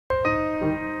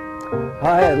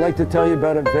Hi, I'd like to tell you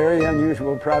about a very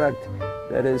unusual product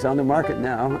that is on the market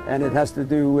now, and it has to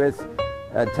do with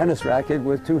a tennis racket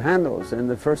with two handles. And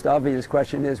the first obvious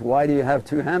question is, why do you have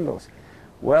two handles?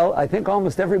 Well, I think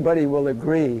almost everybody will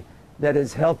agree that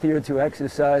it's healthier to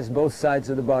exercise both sides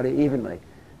of the body evenly.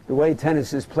 The way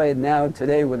tennis is played now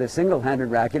today with a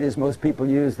single-handed racket is most people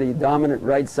use the dominant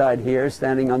right side here,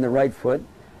 standing on the right foot,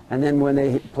 and then when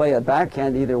they play a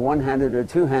backhand, either one-handed or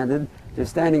two-handed, they're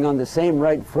standing on the same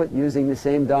right foot using the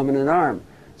same dominant arm,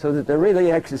 so that they're really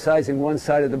exercising one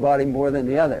side of the body more than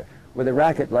the other. With a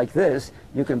racket like this,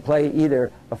 you can play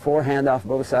either a forehand off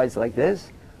both sides like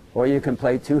this, or you can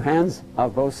play two hands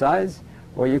off both sides,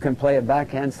 or you can play a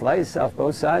backhand slice off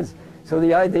both sides. So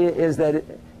the idea is that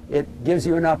it gives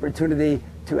you an opportunity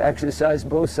to exercise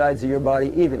both sides of your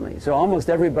body evenly. So almost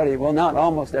everybody, well, not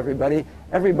almost everybody,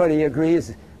 everybody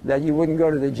agrees that you wouldn't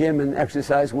go to the gym and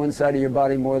exercise one side of your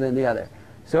body more than the other.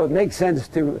 So it makes sense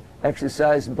to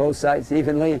exercise both sides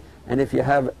evenly, and if you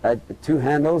have two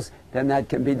handles, then that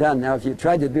can be done. Now, if you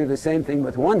tried to do the same thing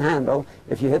with one handle,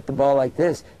 if you hit the ball like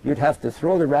this, you'd have to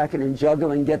throw the racket and juggle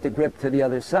and get the grip to the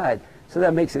other side. So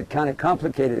that makes it kind of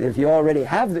complicated. If you already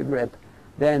have the grip,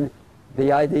 then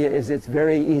the idea is it's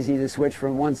very easy to switch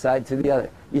from one side to the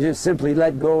other. You just simply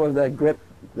let go of the grip,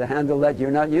 the handle that you're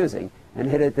not using, and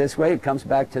hit it this way. It comes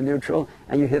back to neutral,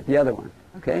 and you hit the other one.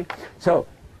 Okay? So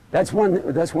that's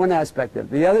one aspect of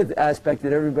it. The other aspect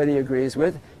that everybody agrees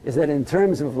with is that in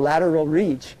terms of lateral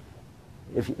reach,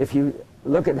 if you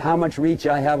look at how much reach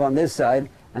I have on this side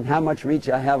and how much reach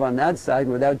I have on that side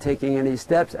without taking any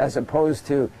steps, as opposed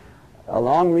to a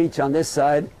long reach on this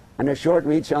side and a short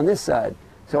reach on this side.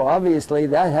 So obviously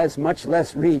that has much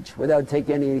less reach without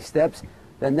taking any steps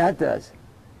than that does.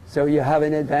 So you have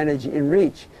an advantage in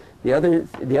reach. The other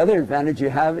advantage you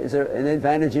have is an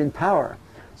advantage in power.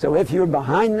 So if you're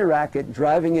behind the racket,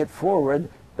 driving it forward,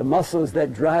 the muscles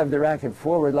that drive the racket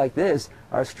forward like this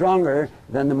are stronger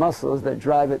than the muscles that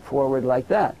drive it forward like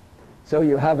that. So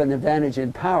you have an advantage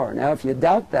in power. Now, if you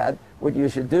doubt that, what you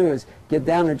should do is get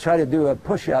down and try to do a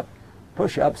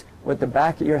push-ups with the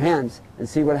back of your hands and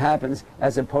see what happens,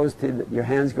 as opposed to your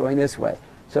hands going this way.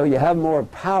 So you have more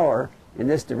power in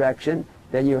this direction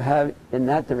than you have in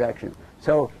that direction.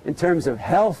 So in terms of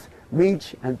health,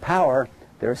 reach, and power,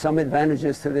 there are some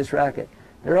advantages to this racket.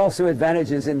 There are also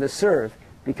advantages in the serve,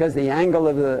 because the angle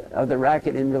of the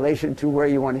racket in relation to where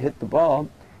you want to hit the ball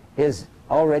is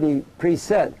already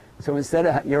preset. So instead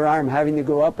of your arm having to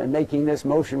go up and making this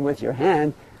motion with your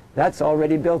hand, that's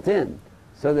already built in.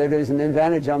 So there's an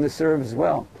advantage on the serve as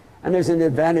well. And there's an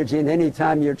advantage in any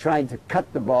time you're trying to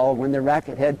cut the ball, when the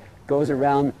racket head goes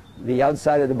around the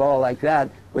outside of the ball like that,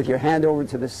 with your hand over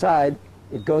to the side,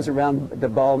 it goes around the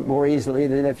ball more easily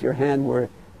than if your hand were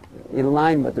in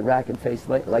line with the racket face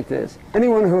like this.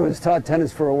 Anyone who has taught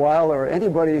tennis for a while, or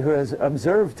anybody who has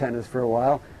observed tennis for a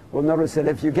while, will notice that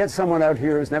if you get someone out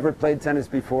here who's never played tennis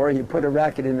before, and you put a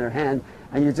racket in their hand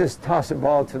and you just toss a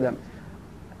ball to them,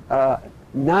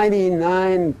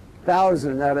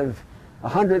 99,000 out of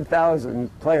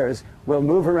 100,000 players will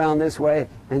move around this way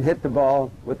and hit the ball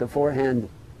with the forehand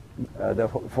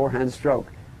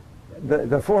stroke.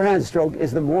 The forehand stroke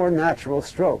is the more natural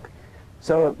stroke.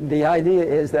 So the idea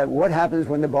is that what happens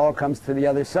when the ball comes to the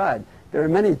other side? There are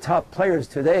many top players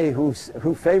today who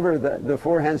favor the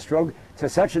forehand stroke to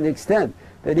such an extent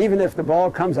that even if the ball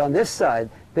comes on this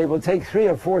side, they will take 3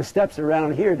 or 4 steps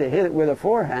around here to hit it with a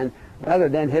forehand rather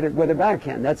than hit it with a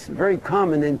backhand. That's very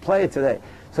common in play today.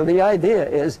 So the idea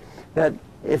is that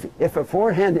if a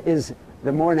forehand is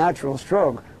the more natural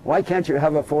stroke, why can't you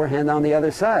have a forehand on the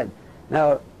other side?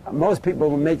 Now, most people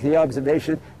will make the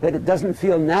observation that it doesn't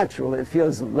feel natural. It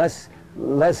feels less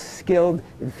skilled,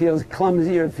 it feels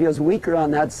clumsier, it feels weaker on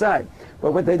that side.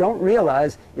 But what they don't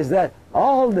realize is that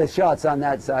all the shots on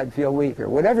that side feel weaker,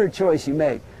 whatever choice you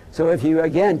make. So if you,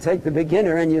 again, take the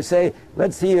beginner and you say,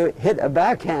 let's see you hit a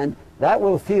backhand, that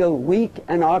will feel weak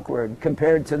and awkward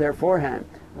compared to their forehand.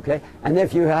 Okay? And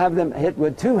if you have them hit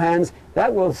with two hands,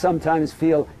 that will sometimes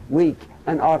feel weak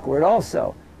and awkward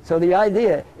also. So the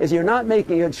idea is you're not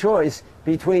making a choice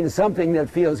between something that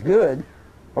feels good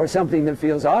or something that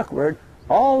feels awkward.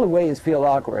 All the ways feel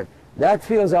awkward. That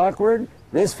feels awkward,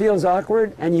 this feels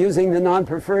awkward, and using the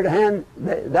non-preferred hand,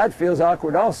 that feels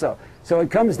awkward also. So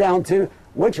it comes down to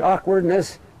which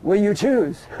awkwardness will you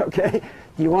choose, okay?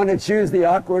 Do you want to choose the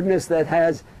awkwardness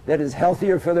that is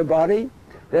healthier for the body,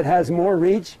 that has more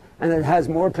reach, and that has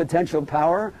more potential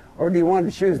power? Or do you want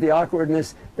to choose the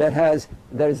awkwardness that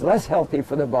is less healthy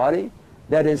for the body,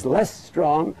 that is less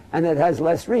strong, and that has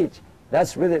less reach?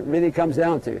 That's what it really comes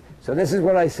down to. So this is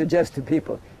what I suggest to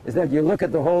people, is that you look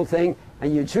at the whole thing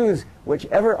and you choose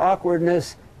whichever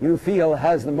awkwardness you feel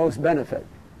has the most benefit.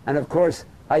 And of course,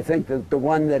 I think that the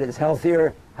one that is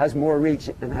healthier, has more reach,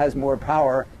 and has more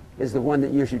power is the one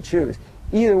that you should choose.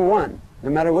 Either one, no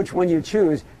matter which one you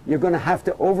choose, you're going to have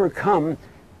to overcome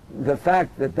the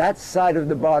fact that that side of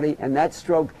the body and that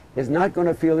stroke is not going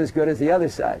to feel as good as the other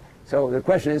side. So the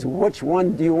question is, which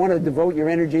one do you want to devote your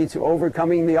energy to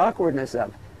overcoming the awkwardness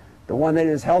of? The one that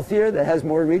is healthier, that has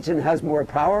more reach and has more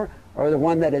power, or the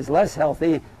one that is less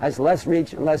healthy, has less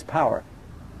reach and less power?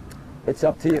 It's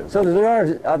up to you. So there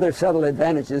are other subtle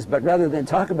advantages, but rather than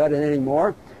talk about it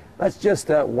anymore, let's just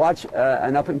watch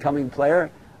an up-and-coming player,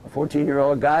 a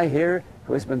 14-year-old guy here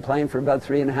who has been playing for about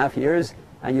 3.5 years,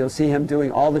 and you'll see him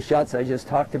doing all the shots I just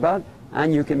talked about,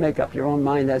 and you can make up your own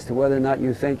mind as to whether or not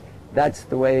you think that's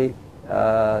the way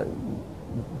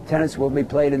tennis will be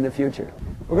played in the future.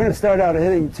 We're going to start out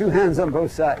hitting 2 hands on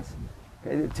both sides.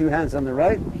 Okay, 2 hands on the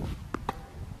right.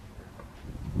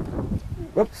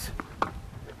 Whoops.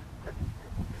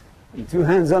 And 2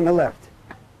 hands on the left.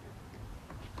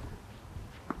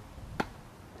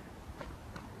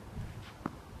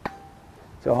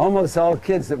 So almost all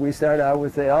kids that we start out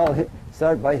with, they all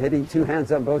start by hitting 2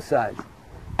 hands on both sides.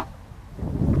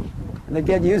 And they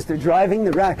get used to driving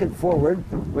the racket forward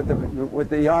with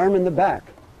the arm in the back.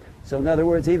 So in other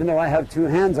words, even though I have 2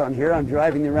 hands on here, I'm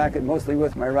driving the racket mostly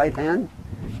with my right hand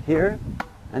here.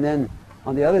 And then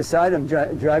on the other side, I'm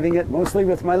driving it mostly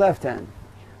with my left hand.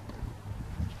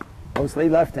 Mostly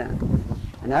left hand.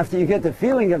 And after you get the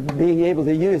feeling of being able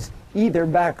to use either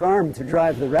back arm to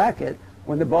drive the racket,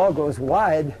 when the ball goes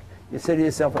wide, you say to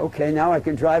yourself, okay, now I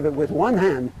can drive it with 1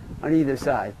 hand on either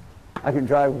side. I can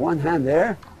drive 1 hand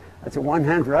there. That's a 1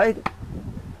 hand right.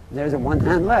 And there's a 1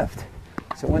 hand left.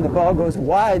 So when the ball goes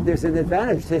wide, there's an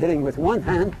advantage to hitting with 1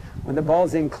 hand. When the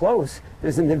ball's in close,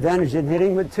 there's an advantage in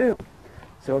hitting with 2.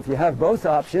 So if you have both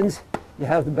options, you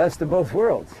have the best of both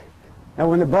worlds. Now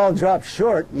when the ball drops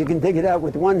short, you can dig it out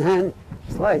with 1 hand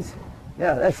slice.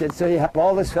 Yeah, that's it. So you have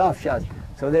all the soft shots.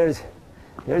 So there's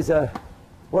a,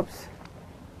 whoops,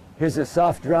 here's a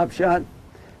soft drop shot,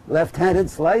 left-handed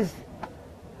slice,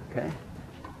 okay,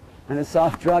 and a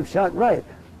soft drop shot right.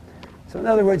 So in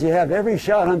other words, you have every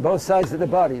shot on both sides of the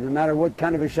body, no matter what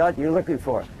kind of a shot you're looking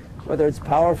for, whether it's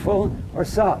powerful or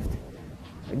soft.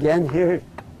 Again, here,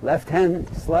 left-hand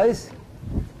slice,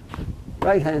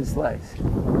 right-hand slice.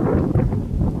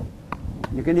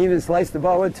 You can even slice the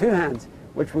ball with 2 hands,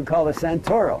 which we call a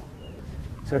Santoro.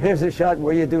 So here's a shot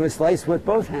where you do a slice with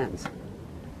both hands.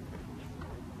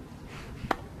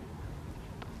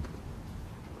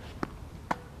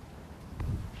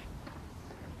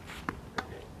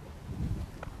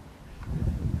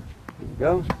 There you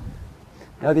go.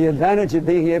 Now the advantage of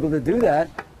being able to do that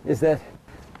is that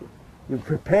you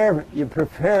prepare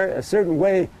a certain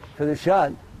way for the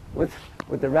shot with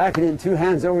the racket in 2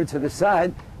 hands over to the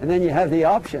side, and then you have the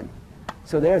option.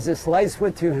 So there's a slice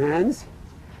with 2 hands.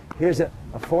 Here's a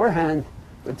forehand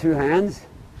with 2 hands.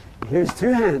 Here's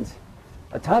 2 hands,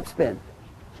 a topspin.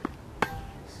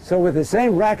 So with the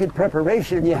same racket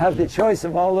preparation, you have the choice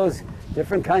of all those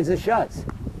different kinds of shots.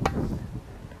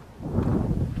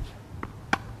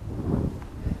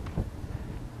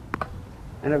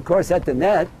 And of course at the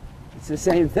net, it's the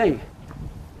same thing.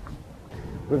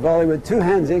 With volley with 2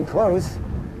 hands in close.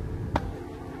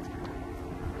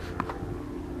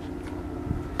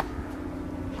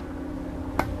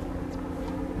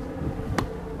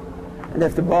 And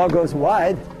if the ball goes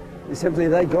wide, you simply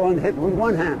let go and hit with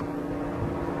 1 hand.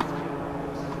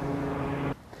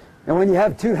 And when you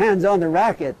have 2 hands on the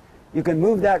racket, you can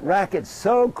move that racket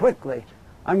so quickly.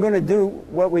 I'm going to do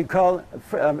what we call,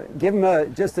 give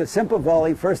him just a simple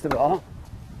volley first of all.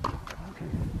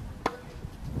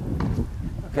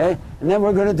 Okay, and then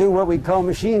we're going to do what we call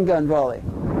machine gun volley.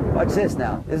 Watch this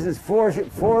now. This is four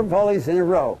volleys in a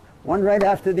row, one right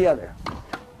after the other.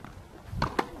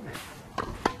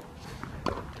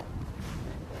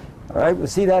 All right, we'll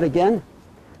see that again.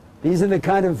 These are the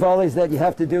kind of volleys that you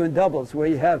have to do in doubles, where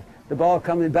you have the ball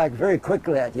coming back very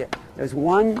quickly at you. There's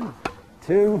 1,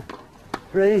 2,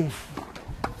 3,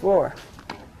 4.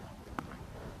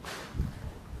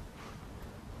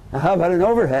 Now how about an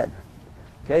overhead?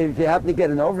 Okay, if you happen to get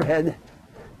an overhead,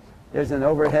 there's an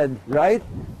overhead right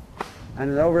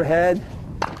and an overhead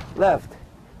left.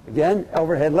 Again,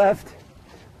 overhead left.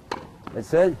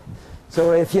 That's it.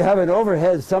 So if you have an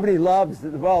overhead, somebody lobs the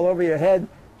ball over your head,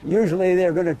 usually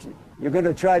you're going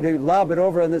to try to lob it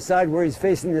over on the side where he's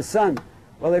facing the sun.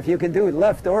 Well, if you can do it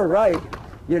left or right,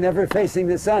 you're never facing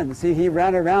the sun. See, he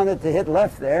ran around it to hit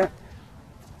left there.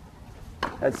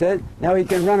 That's it. Now he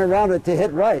can run around it to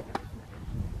hit right.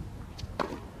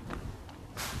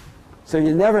 So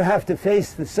you never have to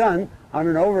face the sun on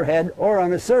an overhead or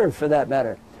on a serve for that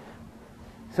matter.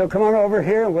 So come on over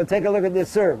here and we'll take a look at this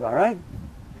serve, all right?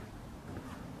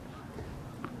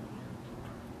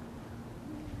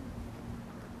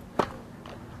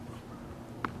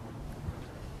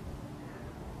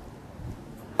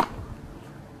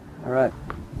 All right.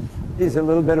 He's a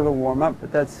little bit of a warm-up,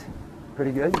 but that's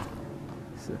pretty good.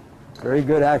 It's a very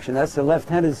good action. That's the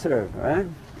left-handed serve, all right?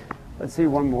 Let's see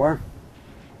one more.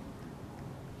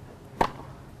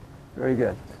 Very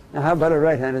good. Now how about a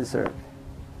right-handed serve?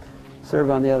 Serve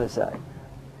on the other side.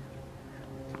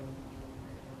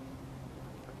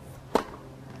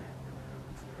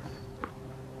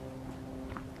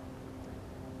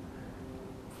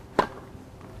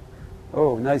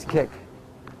 Oh, nice kick.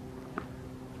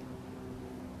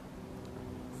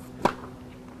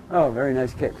 Oh, very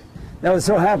nice kick. Now it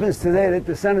so happens today that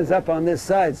the sun is up on this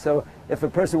side, so if a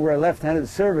person were a left-handed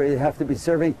server, you'd have to be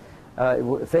serving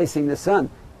facing the sun.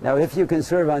 Now if you can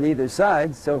serve on either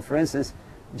side, so for instance,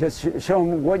 just show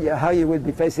them how you would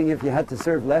be facing if you had to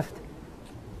serve left.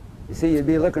 You see, you'd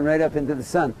be looking right up into the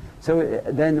sun. So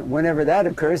then whenever that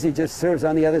occurs, he just serves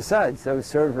on the other side. So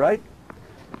serve right,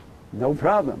 no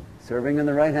problem. Serving on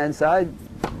the right-hand side,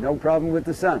 no problem with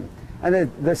the sun.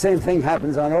 And the same thing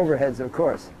happens on overheads, of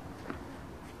course.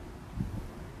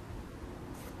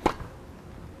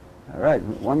 All right,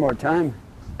 one more time.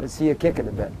 Let's see you kick it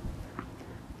a bit.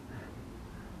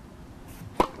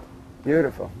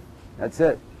 Beautiful. That's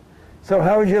it. So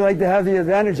how would you like to have the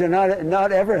advantage of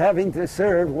not ever having to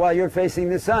serve while you're facing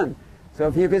the sun? So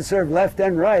if you could serve left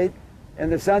and right,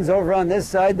 and the sun's over on this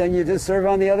side, then you just serve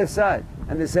on the other side.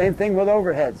 And the same thing with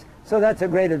overheads. So that's a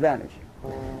great advantage.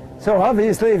 So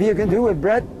obviously, if you can do what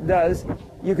Brett does,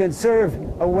 you can serve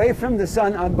away from the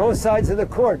sun on both sides of the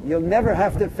court. You'll never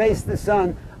have to face the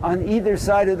sun on either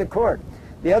side of the court.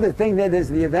 The other thing that is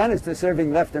the advantage to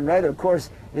serving left and right, of course,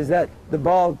 is that the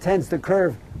ball tends to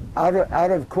curve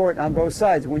out of court on both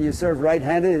sides. When you serve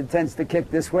right-handed, it tends to kick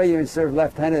this way. You serve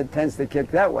left-handed, it tends to kick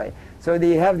that way. So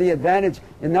you have the advantage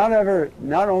in not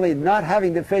only not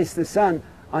having to face the sun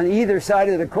on either side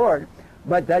of the court,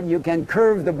 but that you can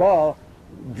curve the ball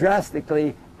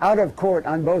drastically out of court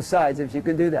on both sides if you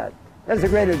can do that. That's a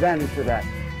great advantage for that.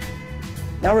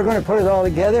 Now we're going to put it all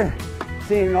together,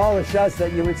 seeing all the shots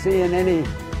that you would see in any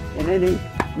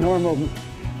normal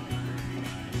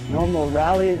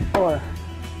rally. Or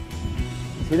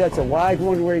see, that's a wide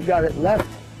one where he got it left.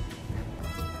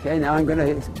 Okay, now I'm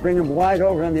going to bring him wide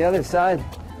over on the other side.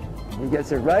 He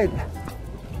gets it right.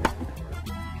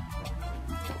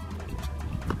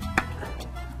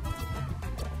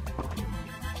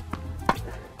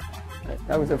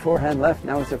 That was a forehand left,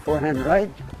 now it's a forehand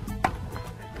right.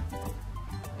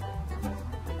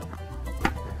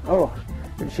 Oh,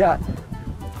 good shot.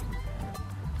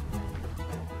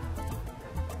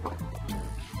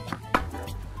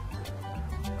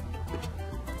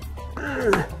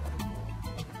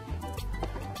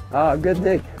 Ah, good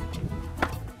dig.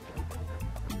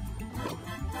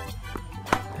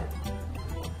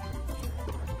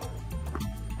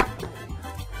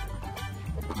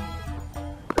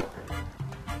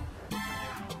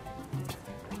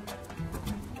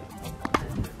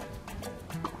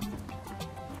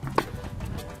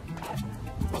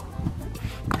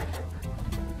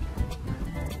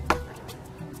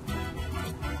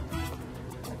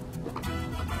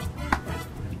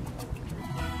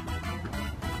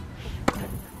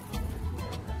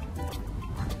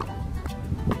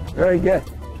 Very good.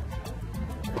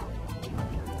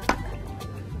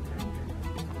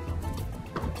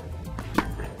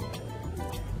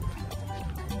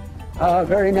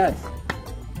 Very nice.